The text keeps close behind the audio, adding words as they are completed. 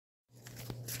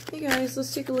Hey guys,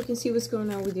 let's take a look and see what's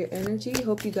going on with your energy.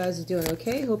 Hope you guys are doing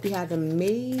okay. Hope you had an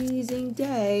amazing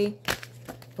day.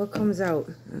 What comes out?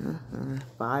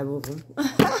 5 of them.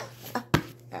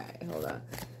 Alright, hold on.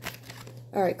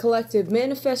 Alright, collective,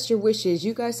 manifest your wishes.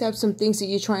 You guys have some things that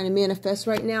you're trying to manifest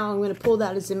right now. I'm going to pull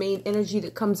that as the main energy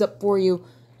that comes up for you.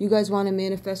 You guys want to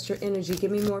manifest your energy. Give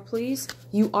me more, please.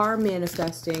 You are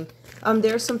manifesting.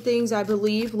 There's some things, I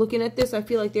believe, looking at this, I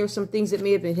feel like there's some things that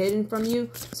may have been hidden from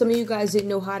you. Some of you guys didn't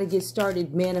know how to get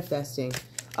started manifesting.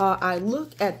 I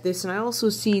look at this and I also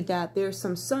see that there's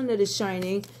some sun that is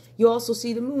shining. You also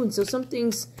see the moon. So some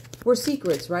things were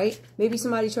secrets, right? Maybe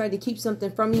somebody tried to keep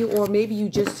something from you, or maybe you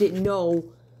just didn't know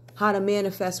how to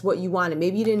manifest what you wanted.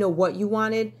 Maybe you didn't know what you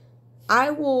wanted.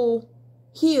 I will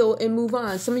heal and move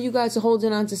on. Some of you guys are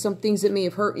holding on to some things that may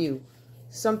have hurt you.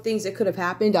 Some things that could have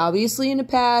happened, obviously, in the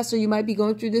past, or you might be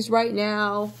going through this right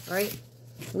now, right?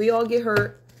 We all get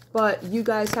hurt, but you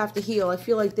guys have to heal. I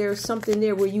feel like there's something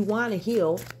there where you want to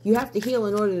heal. You have to heal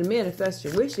in order to manifest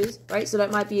your wishes, right? So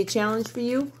that might be a challenge for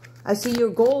you. I see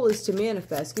your goal is to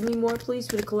manifest. Give me more, please,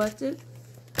 for the collective.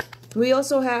 We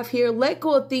also have here, let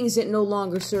go of things that no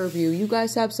longer serve you. You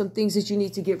guys have some things that you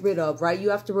need to get rid of, right? You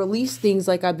have to release things,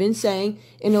 like I've been saying,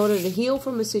 in order to heal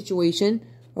from a situation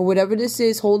or whatever this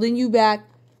is holding you back,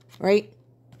 right?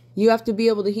 You have to be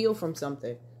able to heal from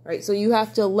something, right? So you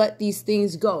have to let these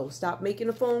things go. Stop making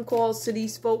the phone calls to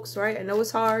these folks, right? I know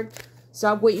it's hard.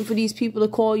 Stop waiting for these people to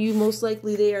call you. Most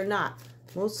likely they are not.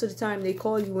 Most of the time they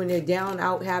call you when they're down,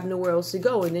 out, have nowhere else to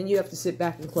go. And then you have to sit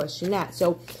back and question that.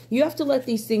 So you have to let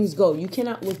these things go. You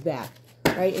cannot look back,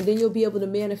 right? And then you'll be able to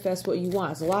manifest what you want.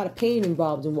 There's a lot of pain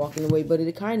involved in walking away, but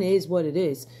it kind of is what it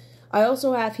is. I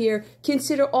also have here,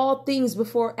 consider all things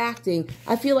before acting.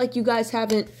 I feel like you guys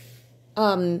haven't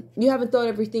thought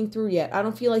everything through yet. I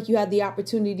don't feel like you had the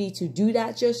opportunity to do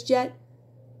that just yet.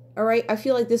 All right, I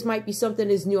feel like this might be something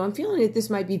that's new. I'm feeling that this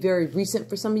might be very recent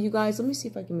for some of you guys. Let me see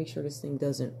if I can make sure this thing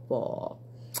doesn't fall.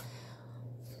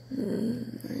 All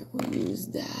right, we'll use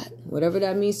that. Whatever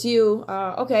that means to you.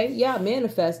 Okay, yeah,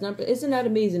 manifest. Isn't that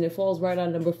amazing? It falls right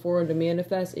on number 4 under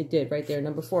manifest. It did right there,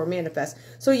 number 4, manifest.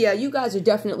 So yeah, you guys are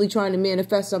definitely trying to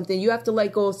manifest something. You have to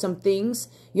let go of some things.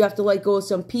 You have to let go of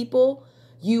some people.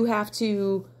 You have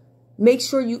to make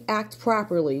sure you act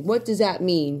properly. What does that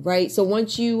mean, right? So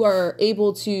once you are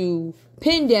able to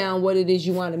pin down what it is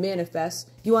you want to manifest,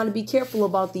 you want to be careful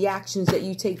about the actions that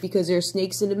you take, because there are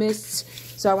snakes in the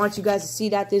midst. So I want you guys to see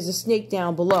that there's a snake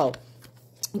down below.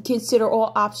 Consider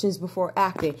all options before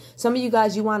acting. Some of you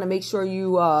guys, you want to make sure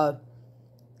you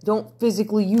don't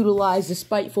physically utilize the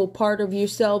spiteful part of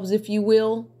yourselves, if you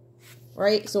will,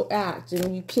 right? So act,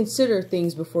 and you consider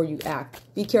things before you act.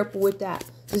 Be careful with that.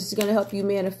 This is going to help you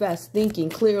manifest, thinking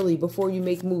clearly before you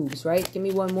make moves, right? Give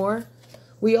me one more.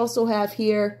 We also have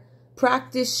here,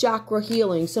 practice chakra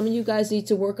healing. Some of you guys need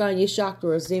to work on your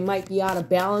chakras. They might be out of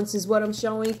balance is what I'm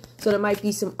showing. So there might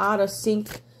be some out of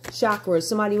sync chakras.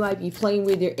 Somebody might be playing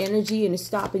with your energy and it's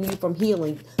stopping you from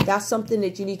healing. That's something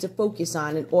that you need to focus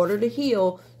on. In order to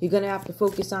heal, you're going to have to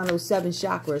focus on those 7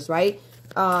 chakras, right?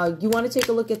 You want to take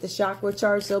a look at the chakra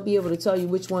charts. They'll be able to tell you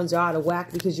which ones are out of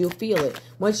whack, because you'll feel it.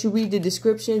 Once you read the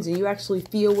descriptions and you actually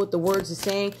feel what the words are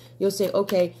saying, you'll say,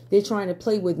 okay, they're trying to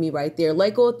play with me right there.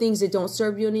 Let go of things that don't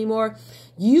serve you anymore.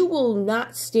 You will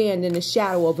not stand in the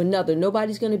shadow of another.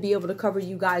 Nobody's going to be able to cover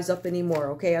you guys up anymore,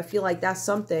 okay? I feel like that's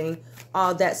something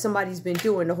that somebody's been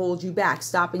doing to hold you back,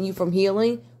 stopping you from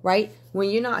healing, right? When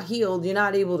you're not healed, you're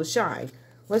not able to shine.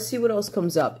 Let's see what else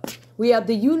comes up. We have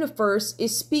the universe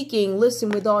is speaking. Listen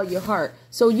with all your heart.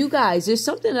 So you guys, there's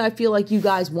something that I feel like you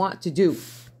guys want to do.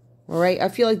 All right. I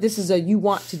feel like this is you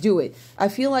want to do it. I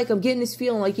feel like I'm getting this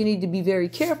feeling like you need to be very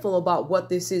careful about what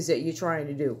this is that you're trying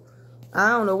to do. I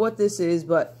don't know what this is,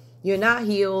 but you're not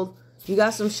healed. You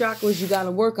got some chakras you got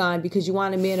to work on, because you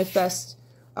want to manifest.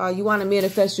 You want to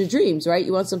manifest your dreams, right?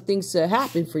 You want some things to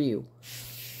happen for you.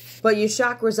 But your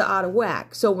chakras are out of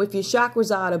whack. So if your chakras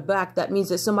are out of whack, that means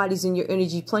that somebody's in your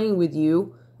energy playing with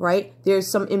you, right? There's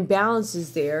some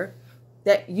imbalances there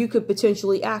that you could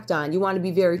potentially act on. You want to be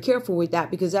very careful with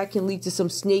that, because that can lead to some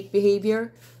snake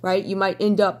behavior, right? You might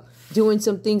end up doing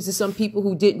some things to some people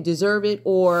who didn't deserve it,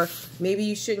 or maybe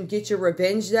you shouldn't get your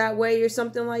revenge that way or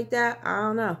something like that. I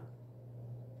don't know.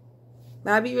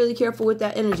 But I'd be really careful with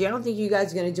that energy. I don't think you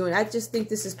guys are going to do it. I just think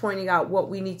this is pointing out what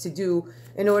we need to do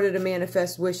in order to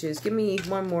manifest wishes. Give me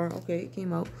one more. Okay, it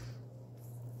came out.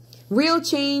 Real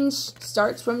change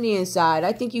starts from the inside.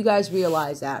 I think you guys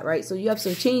realize that, right? So you have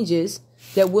some changes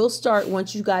that will start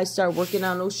once you guys start working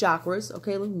on those chakras.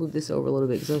 Okay, let me move this over a little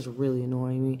bit, because that's really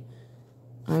annoying me.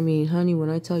 I mean, honey, when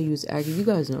I tell you it's aggravating, you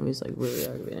guys know me, it's like really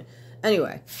aggravating.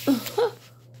 Anyway,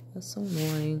 that's so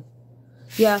annoying.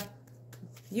 Yeah.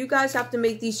 You guys have to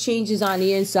make these changes on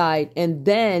the inside, and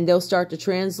then they'll start to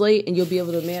translate, and you'll be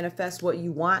able to manifest what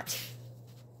you want.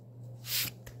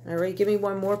 All right, give me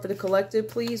one more for the collective,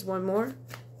 please. One more.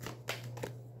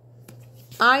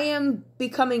 I am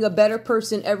becoming a better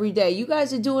person every day. You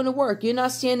guys are doing the work. You're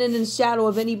not standing in the shadow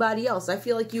of anybody else. I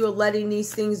feel like you are letting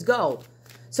these things go.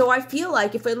 So I feel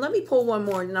like let me pull one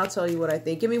more, and then I'll tell you what I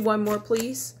think. Give me one more,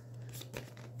 please.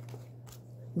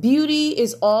 Beauty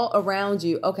is all around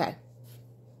you. Okay.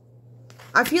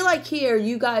 I feel like here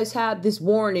you guys have this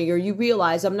warning, or you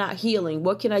realize I'm not healing.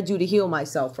 What can I do to heal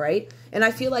myself, right? And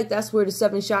I feel like that's where the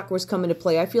 7 chakras come into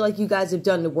play. I feel like you guys have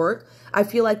done the work. I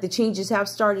feel like the changes have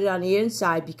started on the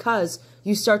inside because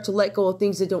you start to let go of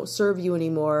things that don't serve you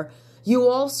anymore. You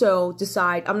also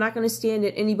decide, I'm not going to stand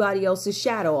in anybody else's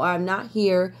shadow. I'm not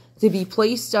here to be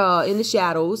placed in the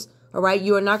shadows. All right.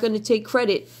 You are not going to take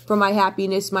credit for my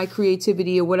happiness, my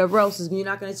creativity, or whatever else. You're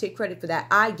not going to take credit for that.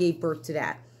 I gave birth to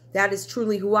that. That is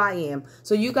truly who I am.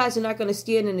 So you guys are not going to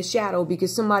stand in the shadow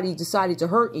because somebody decided to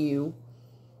hurt you.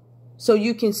 So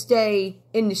you can stay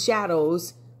in the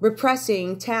shadows,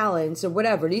 repressing talents or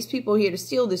whatever. These people are here to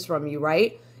steal this from you,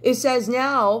 right? It says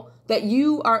now that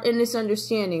you are in this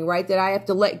understanding, right? That I have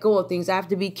to let go of things. I have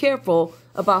to be careful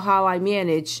about how I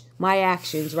manage my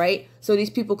actions, right? So these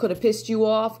people could have pissed you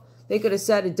off. They could have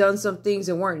said and done some things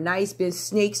that weren't nice, been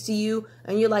snakes to you.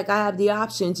 And you're like, I have the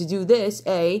option to do this,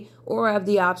 A, or I have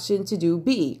the option to do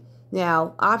B.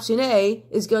 Now, option A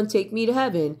is going to take me to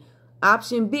heaven.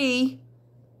 Option B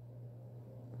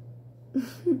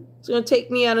it's going to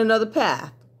take me on another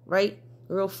path, right?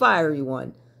 A real fiery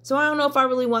one. So I don't know if I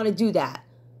really want to do that.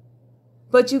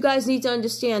 But you guys need to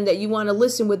understand that you want to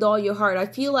listen with all your heart. I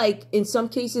feel like in some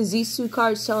cases, these 2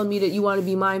 cards telling me that you want to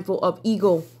be mindful of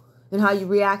ego and how you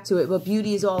react to it. But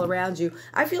beauty is all around you.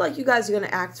 I feel like you guys are going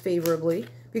to act favorably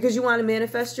because you want to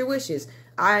manifest your wishes.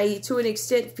 I, to an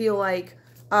extent, feel like,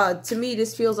 to me,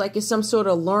 this feels like it's some sort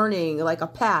of learning, like a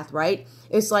path, right?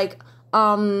 It's like,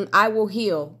 I will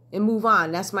heal and move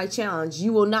on. That's my challenge.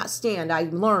 You will not stand. I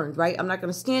learned, right? I'm not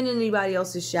going to stand in anybody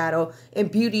else's shadow,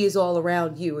 and beauty is all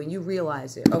around you, and you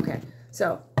realize it. Okay,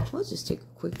 so let's just take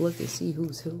a quick look and see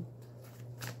who's who.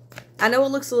 I know it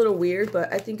looks a little weird,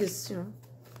 but I think it's, you know,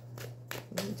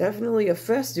 definitely a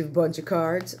festive bunch of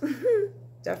cards.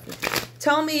 Definitely.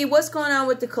 Tell me what's going on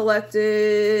with the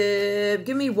collective.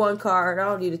 Give me one card. I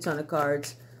don't need a ton of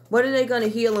cards. What are they going to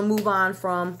heal and move on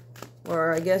from?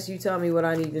 Or I guess you tell me what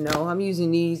I need to know. I'm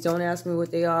using these. Don't ask me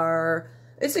what they are.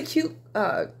 It's a cute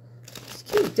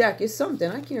deck. It's something.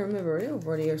 I can't remember. It's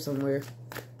over here somewhere.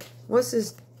 What's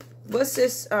this? What's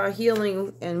this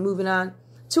healing and moving on?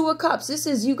 2 of Cups. This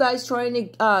is you guys trying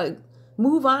to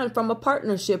move on from a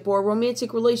partnership or a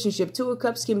romantic relationship. 2 of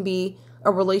Cups can be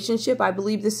a relationship. I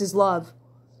believe this is love.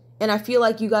 And I feel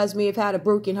like you guys may have had a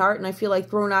broken heart, and I feel like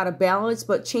thrown out of balance,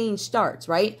 but change starts,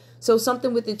 right? So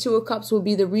something with the 2 of Cups will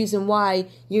be the reason why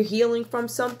you're healing from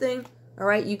something, all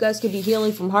right? You guys could be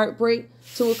healing from heartbreak.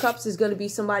 2 of Cups is going to be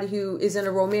somebody who is in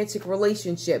a romantic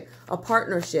relationship, a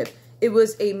partnership. It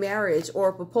was a marriage or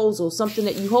a proposal, something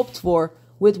that you hoped for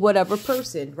with whatever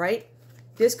person, right?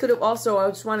 This could have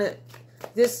also,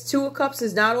 this 2 of Cups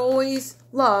is not always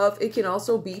love. It can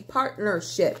also be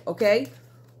partnership, okay?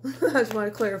 I just want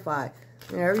to clarify.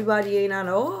 Everybody ain't on,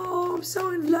 oh, I'm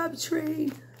so in love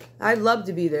train. I'd love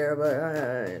to be there,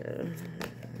 but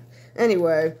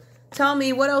anyway, tell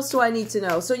me, what else do I need to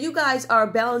know? So you guys are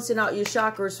balancing out your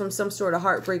chakras from some sort of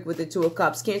heartbreak with the 2 of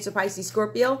Cups. Cancer, Pisces,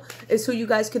 Scorpio is who you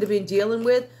guys could have been dealing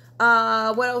with.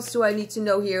 What else do I need to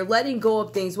know here? Letting go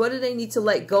of things. What do they need to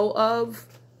let go of?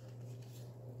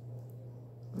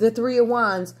 The 3 of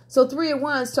Wands. So 3 of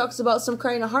Wands talks about some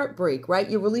kind of heartbreak, right?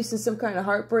 You're releasing some kind of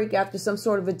heartbreak after some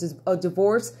sort of a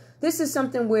divorce. This is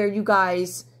something where you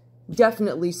guys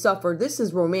definitely suffered. This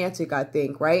is romantic, I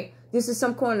think, right? This is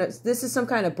some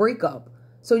kind of breakup.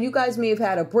 So you guys may have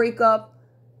had a breakup.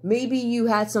 Maybe you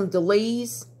had some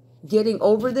delays getting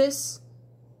over this,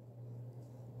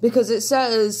 because it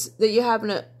says that you're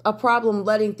having a problem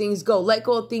letting things go. Let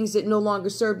go of things that no longer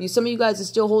serve you. Some of you guys are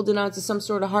still holding on to some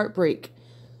sort of heartbreak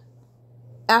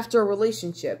after a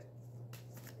relationship.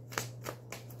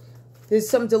 There's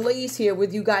some delays here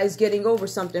with you guys getting over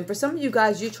something. For some of you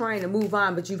guys, you're trying to move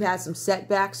on, but you've had some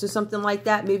setbacks or something like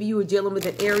that. Maybe you were dealing with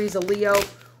an Aries, a Leo,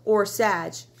 or a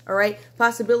Sag. All right?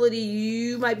 Possibility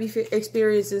you might be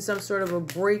experiencing some sort of a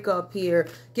breakup here.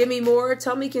 Give me more.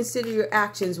 Tell me, consider your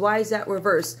actions. Why is that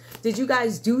reversed? Did you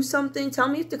guys do something? Tell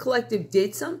me if the collective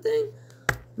did something.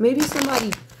 Maybe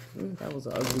somebody... That was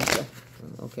an ugly stuff.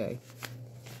 Okay.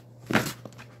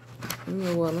 You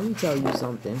know what? Let me tell you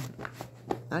something.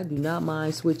 I do not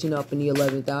mind switching up in the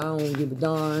 11th. I don't give a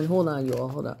darn. Hold on, y'all.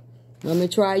 Hold up. I'm going to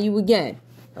try you again.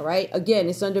 All right? Again,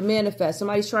 it's under manifest.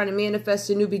 Somebody's trying to manifest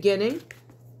a new beginning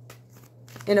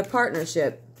in a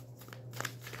partnership.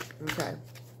 Okay.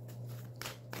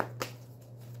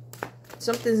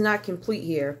 Something's not complete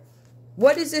here.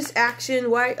 What is this action?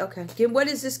 Why? Okay. Again, what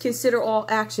is this consider all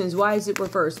actions? Why is it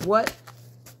reversed? What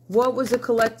was the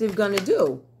collective going to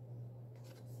do?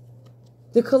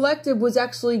 The collective was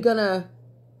actually going to...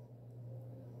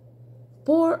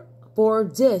 Four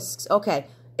discs. Okay.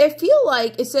 I feel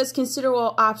like it says consider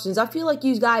all options. I feel like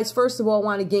you guys, first of all,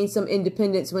 want to gain some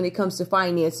independence when it comes to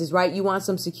finances, right? You want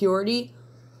some security.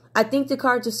 I think the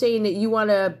cards are saying that you want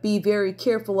to be very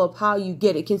careful of how you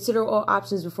get it. Consider all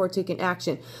options before taking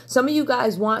action. Some of you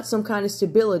guys want some kind of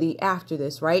stability after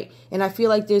this, right? And I feel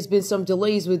like there's been some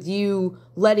delays with you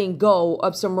letting go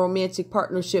of some romantic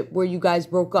partnership where you guys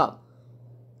broke up.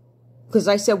 Because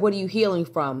I said, what are you healing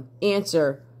from?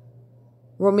 Answer,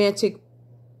 romantic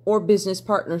or business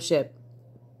partnership.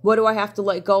 What do I have to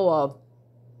let go of?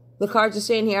 The cards are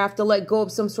saying here, I have to let go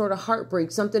of some sort of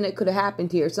heartbreak, something that could have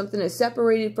happened here, something that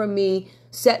separated from me,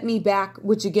 set me back,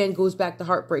 which again goes back to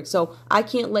heartbreak. So I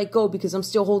can't let go because I'm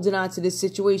still holding on to this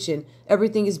situation.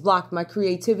 Everything is blocked. My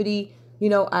creativity, you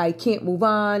know, I can't move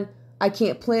on. I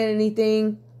can't plan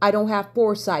anything. I don't have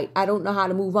foresight. I don't know how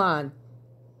to move on.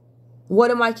 What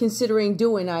am I considering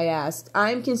doing, I asked.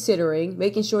 I'm considering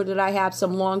making sure that I have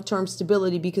some long-term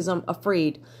stability because I'm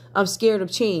afraid. I'm scared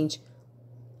of change.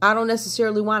 I don't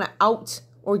necessarily want to out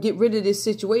or get rid of this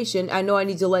situation. I know I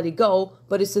need to let it go,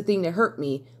 but it's the thing that hurt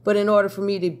me. But in order for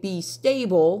me to be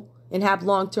stable and have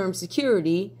long-term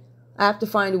security, I have to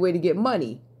find a way to get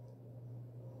money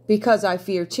because I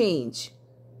fear change.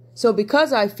 So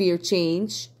because I fear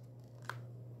change,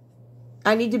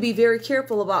 I need to be very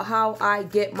careful about how I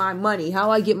get my money,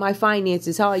 how I get my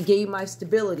finances, how I gain my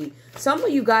stability. Some of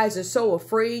you guys are so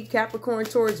afraid, Capricorn,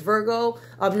 Taurus, Virgo,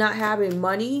 of not having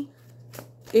money.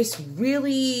 It's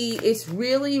really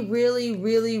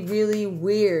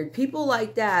weird. People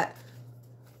like that,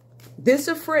 this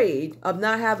afraid of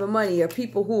not having money, are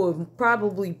people who have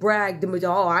probably bragged,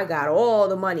 oh, I got all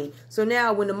the money. So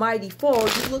now when the mighty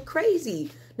falls, you look crazy.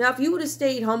 Now, if you would have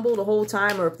stayed humble the whole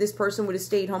time, or if this person would have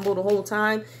stayed humble the whole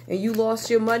time and you lost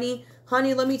your money,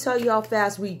 honey, let me tell you how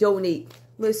fast we donate.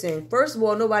 Listen, first of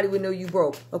all, nobody would know you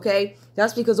broke, okay?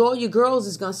 That's because all your girls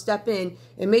is going to step in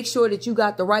and make sure that you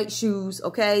got the right shoes,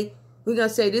 okay? We're going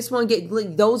to say, this one,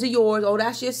 those are yours. Oh,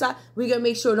 that's your side. We're going to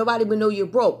make sure nobody would know you're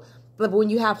broke. But when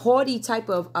you have haughty type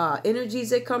of energies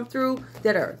that come through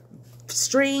that are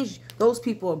strange, those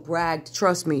people are bragged,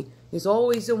 trust me. There's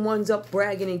always the ones up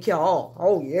bragging and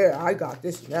oh yeah, I got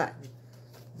this and that.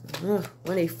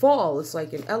 When they fall, it's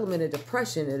like an element of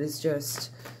depression. It is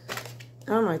just...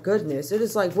 oh my goodness. It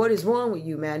is like, what is wrong with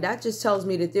you, man? That just tells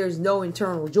me that there's no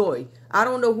internal joy. I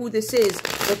don't know who this is,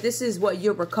 but this is what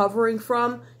you're recovering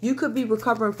from. You could be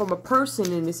recovering from a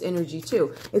person in this energy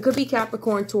too. It could be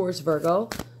Capricorn, Taurus, Virgo,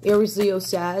 Aries, Leo,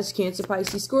 Sag, Cancer,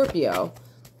 Pisces, Scorpio.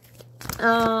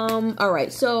 All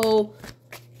right. So,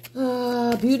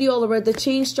 beauty all around. The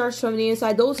change starts from the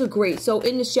inside. Those are great. So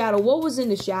in the shadow, what was in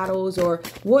the shadows, or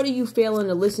what are you failing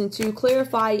to listen to?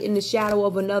 Clarify in the shadow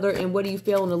of another, and what are you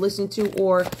failing to listen to,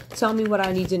 or tell me what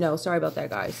I need to know. Sorry about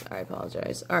that, guys. I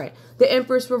apologize. All right. The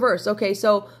Empress reverse. Okay,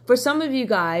 so for some of you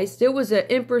guys, there was an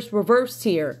Empress reversed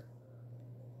here.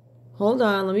 Hold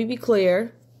on. Let me be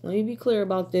clear. Let me be clear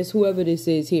about this, whoever this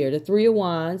is here. The Three of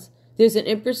Wands. There's an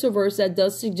Empress reverse that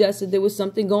does suggest that there was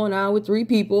something going on with three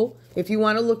people, if you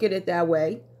want to look at it that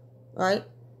way, right?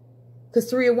 Because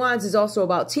Three of Wands is also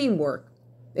about teamwork.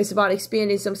 It's about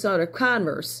expanding some sort of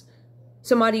commerce.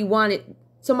 Somebody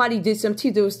did some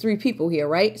tea. There was three people here,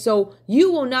 right? So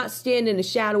you will not stand in the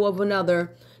shadow of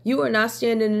another. You are not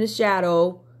standing in the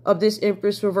shadow of this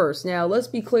Empress reverse. Now, let's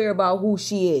be clear about who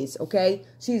she is, okay?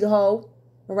 She's a hoe.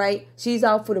 All right, she's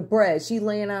out for the bread. She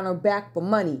laying on her back for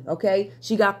money, okay?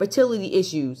 She got fertility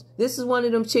issues. This is one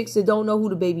of them chicks that don't know who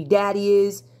the baby daddy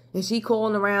is. And she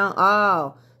calling around,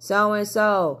 oh,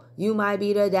 so-and-so, you might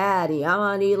be the daddy. I'm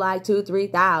going to need like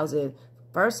 2,000-3,000.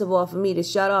 First of all, for me to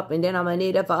shut up, and then I'm going to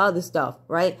need it for other stuff,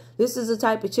 right? This is the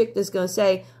type of chick that's going to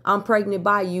say, I'm pregnant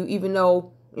by you, even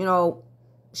though, you know,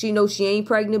 she knows she ain't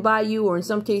pregnant by you, or in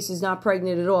some cases not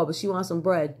pregnant at all, but she wants some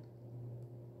bread.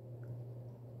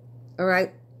 All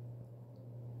right?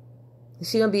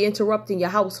 She's going to be interrupting your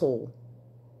household,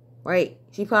 right?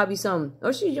 She probably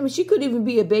she could even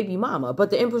be a baby mama, but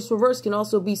the Empress reverse can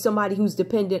also be somebody who's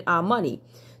dependent on money.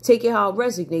 Take it how it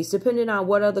resonates, depending on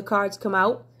what other cards come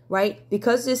out, right?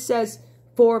 Because this says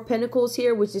 4 Pentacles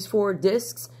here, which is 4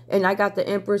 discs, and I got the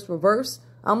Empress reverse,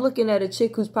 I'm looking at a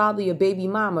chick who's probably a baby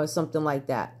mama or something like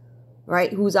that,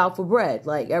 right? Who's out for bread.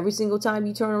 Like every single time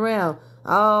you turn around,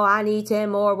 oh, I need 10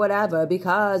 more, whatever,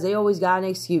 because they always got an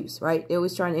excuse, right? They're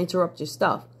always trying to interrupt your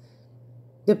stuff.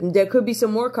 There could be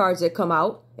some more cards that come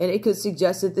out, and it could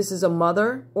suggest that this is a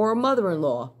mother or a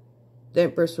mother-in-law. The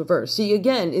Empress reverse. She,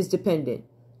 again, is dependent,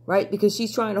 right? Because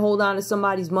she's trying to hold on to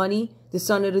somebody's money, the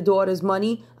son or the daughter's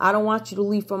money. I don't want you to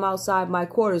leave from outside my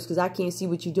quarters because I can't see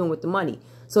what you're doing with the money.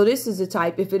 So this is the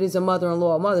type, if it is a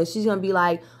mother-in-law or mother, she's going to be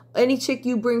like, any chick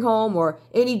you bring home or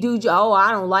any dude, oh,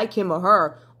 I don't like him or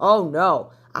her. Oh,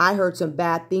 no, I heard some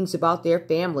bad things about their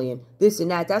family and this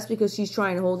and that. That's because she's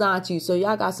trying to hold on to you. So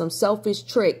y'all got some selfish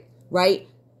trick, right?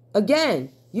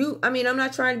 Again, I'm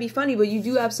not trying to be funny, but you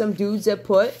do have some dudes that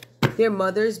put their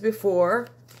mothers before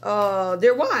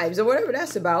their wives or whatever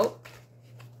that's about.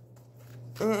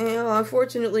 And,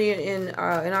 unfortunately, in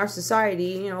our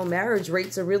society, marriage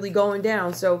rates are really going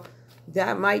down. So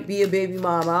that might be a baby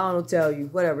mama. I don't tell you.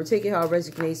 Whatever. Take it how it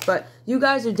resonates. But you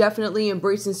guys are definitely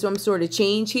embracing some sort of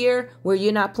change here where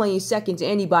you're not playing second to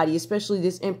anybody, especially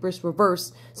this Empress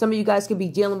reverse. Some of you guys could be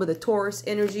dealing with a Taurus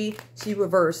energy. She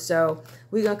reversed. So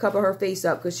we're going to cover her face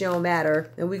up because she don't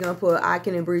matter. And we're going to put, I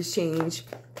can embrace change.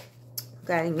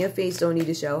 Okay, and your face don't need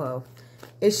to show ho.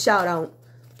 It's shout out.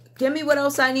 Give me what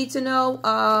else I need to know.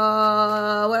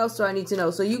 What else do I need to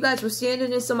know? So you guys were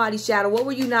standing in somebody's shadow. What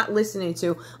were you not listening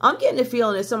to? I'm getting a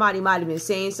feeling that somebody might have been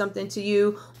saying something to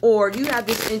you. Or you have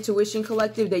this intuition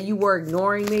collective that you were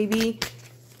ignoring maybe.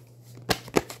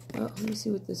 Oh, let me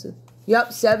see what this is.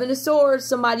 Yep, 7 of Swords.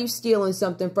 Somebody stealing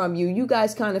something from you. You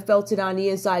guys kind of felt it on the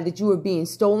inside that you were being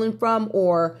stolen from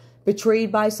or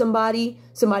betrayed by somebody.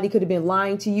 Somebody could have been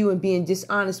lying to you and being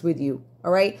dishonest with you. All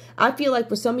right. I feel like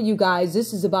for some of you guys,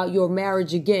 this is about your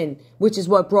marriage again, which is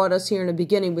what brought us here in the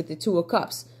beginning with the 2 of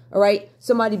Cups. All right.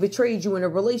 Somebody betrayed you in a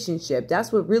relationship.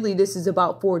 That's what really this is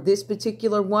about for this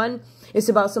particular one. It's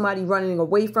about somebody running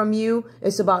away from you.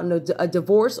 It's about a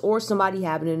divorce or somebody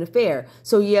having an affair.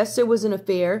 So yes, there was an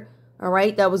affair. All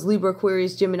right. That was Libra,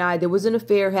 Aquarius, Gemini. There was an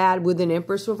affair had with an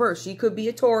Empress reverse. She could be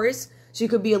a Taurus. She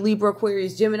could be a Libra,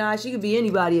 Aquarius, Gemini. She could be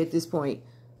anybody at this point.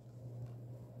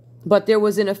 But there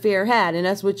was an affair had, and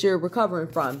that's what you're recovering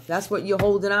from. That's what you're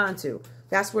holding on to.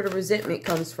 That's where the resentment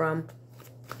comes from.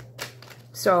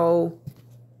 So,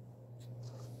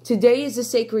 today is a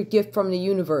sacred gift from the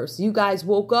universe. You guys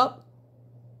woke up,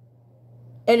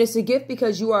 and it's a gift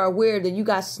because you are aware that you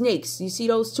got snakes. You see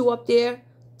those 2 up there?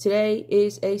 Today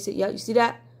is a... Yeah, you see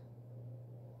that?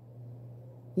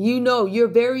 You know, you're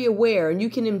very aware, and you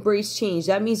can embrace change.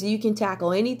 That means that you can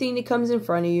tackle anything that comes in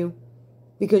front of you.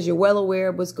 Because you're well aware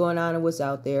of what's going on and what's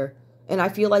out there. And I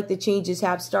feel like the changes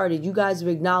have started. You guys have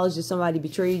acknowledged that somebody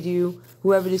betrayed you.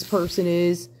 Whoever this person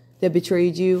is that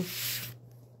betrayed you.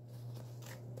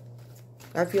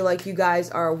 I feel like you guys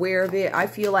are aware of it. I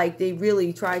feel like they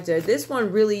really tried to... This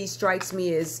one really strikes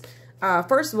me as...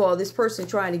 first of all, this person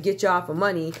trying to get you off of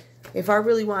money. If I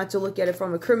really wanted to look at it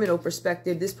from a criminal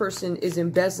perspective, this person is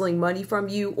embezzling money from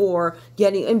you or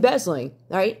embezzling,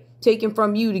 right? Taken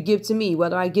from you to give to me,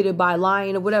 whether I get it by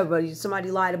lying or whatever.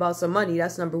 Somebody lied about some money.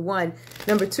 That's number 1.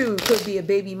 Number 2, could be a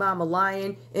baby mama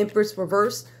lying. Empress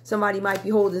reverse. Somebody might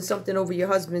be holding something over your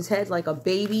husband's head like a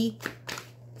baby.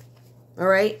 All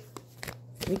right.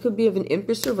 It could be of an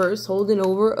Empress reverse holding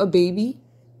over a baby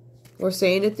or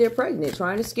saying that they're pregnant,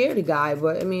 trying to scare the guy.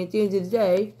 But, I mean, at the end of the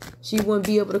day, she wouldn't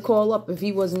be able to call up if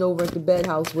he wasn't over at the bed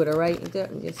house with her, right?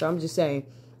 So I'm just saying.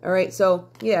 All right. So,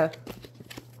 yeah.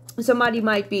 Somebody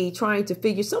might be trying to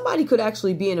figure, somebody could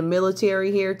actually be in the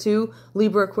military here too.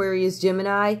 Libra, Aquarius,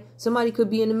 Gemini. Somebody could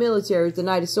be in the military with the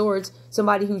Knight of Swords.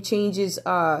 Somebody who changes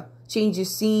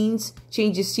scenes,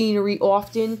 changes scenery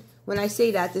often. When I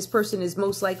say that, this person is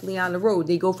most likely on the road.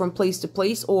 They go from place to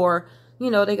place or,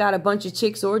 they got a bunch of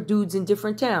chicks or dudes in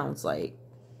different towns, like,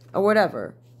 or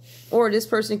whatever. Or this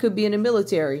person could be in the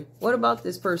military. What about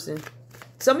this person?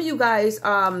 Some of you guys,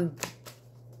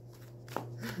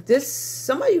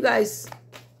 some of you guys,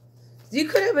 you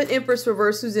could have an Empress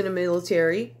reverse who's in the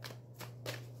military.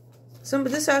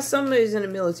 Somebody's in the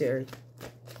military.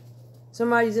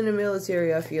 Somebody's in the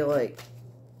military, I feel like.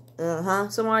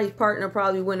 Somebody's partner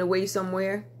probably went away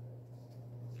somewhere.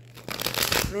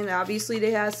 And obviously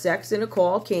they had sex and a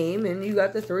call came and you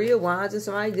got the 3 of Wands and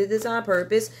somebody did this on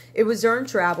purpose. It was during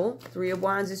travel. 3 of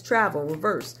Wands is travel,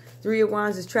 reverse. 3 of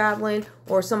Wands is traveling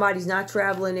or somebody's not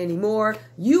traveling anymore.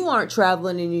 You aren't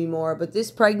traveling anymore, but this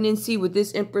pregnancy with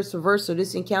this Empress reverse, so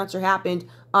this encounter happened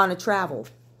on a travel.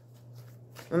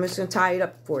 I'm just going to tie it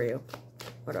up for you.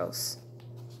 What else?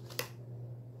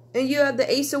 And you have the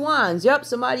Ace of Wands. Yep,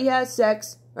 somebody has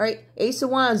sex, right? Ace of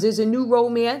Wands, there's a new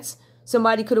romance.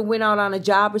 Somebody could have went out on a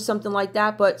job or something like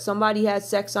that, but somebody had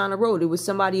sex on the road. It was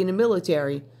somebody in the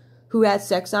military who had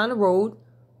sex on the road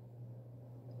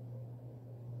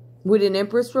with an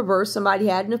Empress reverse. Somebody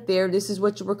had an affair. This is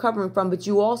what you're recovering from, but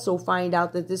you also find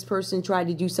out that this person tried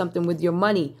to do something with your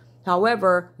money.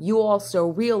 However, you also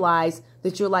realize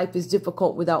that your life is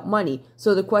difficult without money.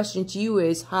 So the question to you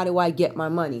is, how do I get my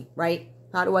money, right?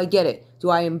 How do I get it? Do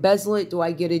I embezzle it? Do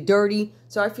I get it dirty?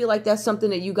 So I feel like that's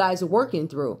something that you guys are working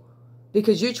through,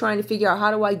 because you're trying to figure out,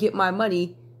 how do I get my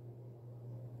money?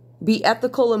 Be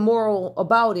ethical and moral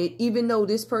about it, even though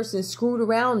this person screwed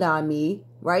around on me,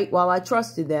 right, while I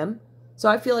trusted them. So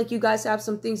I feel like you guys have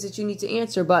some things that you need to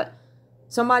answer, but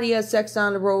somebody has sex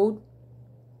on the road.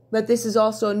 But this is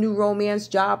also a new romance,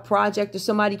 job, project, or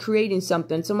somebody creating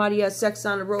something. Somebody has sex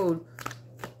on the road.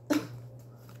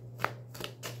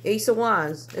 Ace of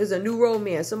Wands. There's a new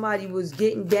romance. Somebody was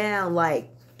getting down like,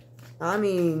 I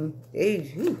mean,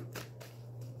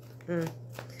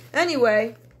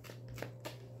 Anyway,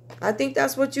 I think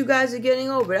that's what you guys are getting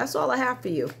over. That's all I have for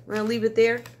you. I'm going to leave it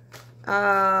there.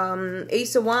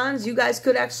 Ace of Wands. You guys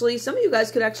could actually, some of you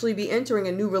guys could actually be entering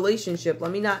a new relationship.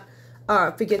 Let me not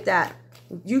forget that.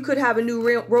 You could have a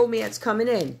new romance coming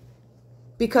in,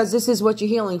 because this is what you're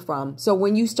healing from. So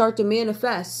when you start to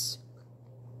manifest,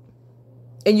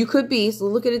 and you could be, so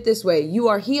look at it this way, you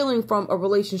are healing from a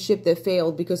relationship that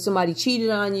failed because somebody cheated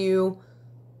on you,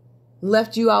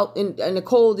 left you out in the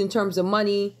cold in terms of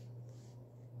money.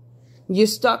 You're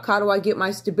stuck. How do I get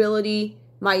my stability?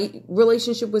 My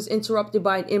relationship was interrupted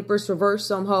by an Empress reverse,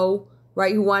 some hoe,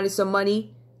 right, who wanted some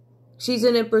money. She's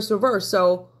an Empress reverse,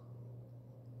 so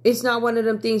it's not one of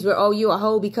them things where, oh, you a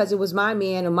hoe because it was my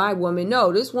man or my woman.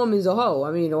 No, this woman's a hoe.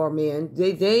 I mean, or man.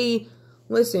 They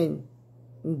listen,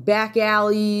 back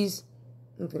alleys,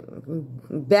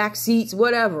 back seats,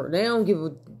 whatever. They don't give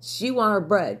a, she want her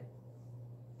bread.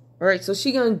 All right, so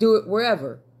she going to do it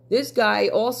wherever. This guy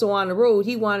also on the road,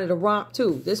 he wanted a romp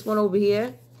too. This one over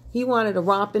here, he wanted a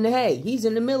romp in the hay. He's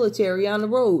in the military on the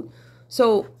road.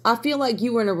 So I feel like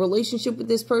you were in a relationship with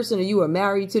this person, or you were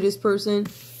married to this person.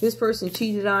 This person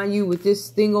cheated on you with this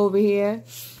thing over here.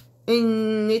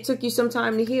 And it took you some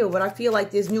time to heal. But I feel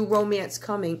like there's new romance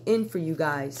coming in for you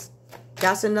guys.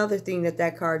 That's another thing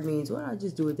that card means. What did I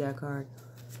just do with that card?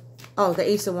 Oh, the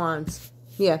Ace of Wands.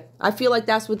 Yeah, I feel like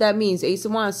that's what that means. Ace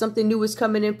of Wands. Something new is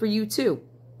coming in for you too,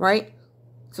 right?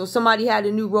 So somebody had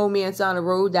a new romance on the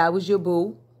road. That was your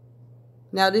boo.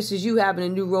 Now, this is you having a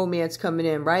new romance coming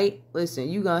in, right? Listen,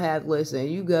 you gonna have, listen,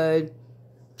 you good.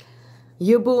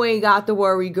 Your boo ain't got to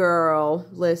worry, girl.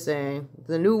 Listen,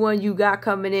 the new one you got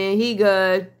coming in, he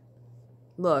good.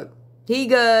 Look, he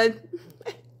good.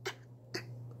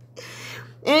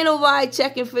 Ain't nobody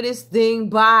checking for this thing.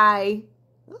 Bye.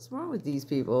 What's wrong with these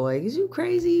people? Like, is you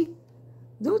crazy?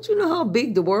 Don't you know how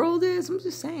big the world is? I'm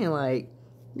just saying, like,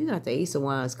 you got the Ace of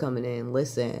Wands coming in.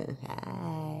 Listen,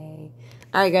 hi.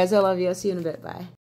 All right, guys, I love you. I'll see you in a bit. Bye.